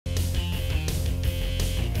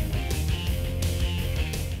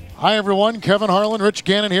Hi, everyone. Kevin Harlan, Rich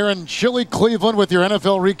Gannon here in chilly Cleveland with your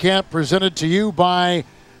NFL recap presented to you by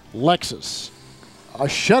Lexus. A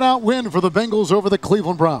shutout win for the Bengals over the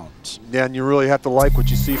Cleveland Browns. Yeah, and you really have to like what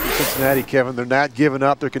you see from Cincinnati, Kevin. They're not giving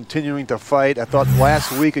up. They're continuing to fight. I thought last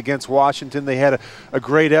week against Washington they had a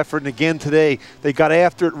great effort. And again today, they got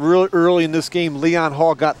after it really early in this game. Leon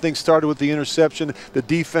Hall got things started with the interception. The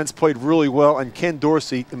defense played really well. And Ken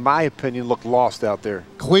Dorsey, in my opinion, looked lost out there.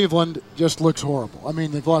 Cleveland just looks horrible. I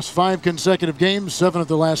mean, they've lost 5 consecutive games, 7 of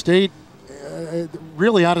their last 8.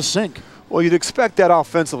 Really out of sync. Well, you'd expect that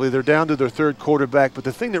offensively. They're down to their third quarterback. But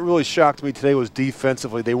the thing that really shocked me today was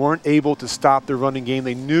defensively. They weren't able to stop their running game.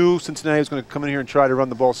 They knew Cincinnati was going to come in here and try to run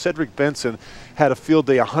the ball. Cedric Benson had a field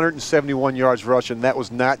day, 171 yards rushing. That was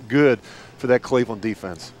not good for that Cleveland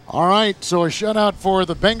defense. All right, so a shutout for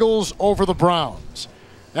the Bengals over the Browns.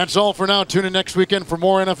 That's all for now. Tune in next weekend for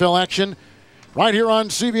more NFL action. Right here on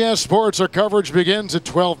CBS Sports, our coverage begins at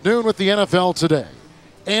 12 noon with the NFL Today.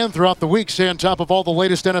 And throughout the week, stay on top of all the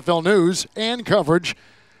latest NFL news and coverage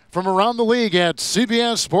from around the league at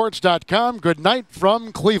CBSSports.com. Good night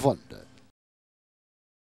from Cleveland.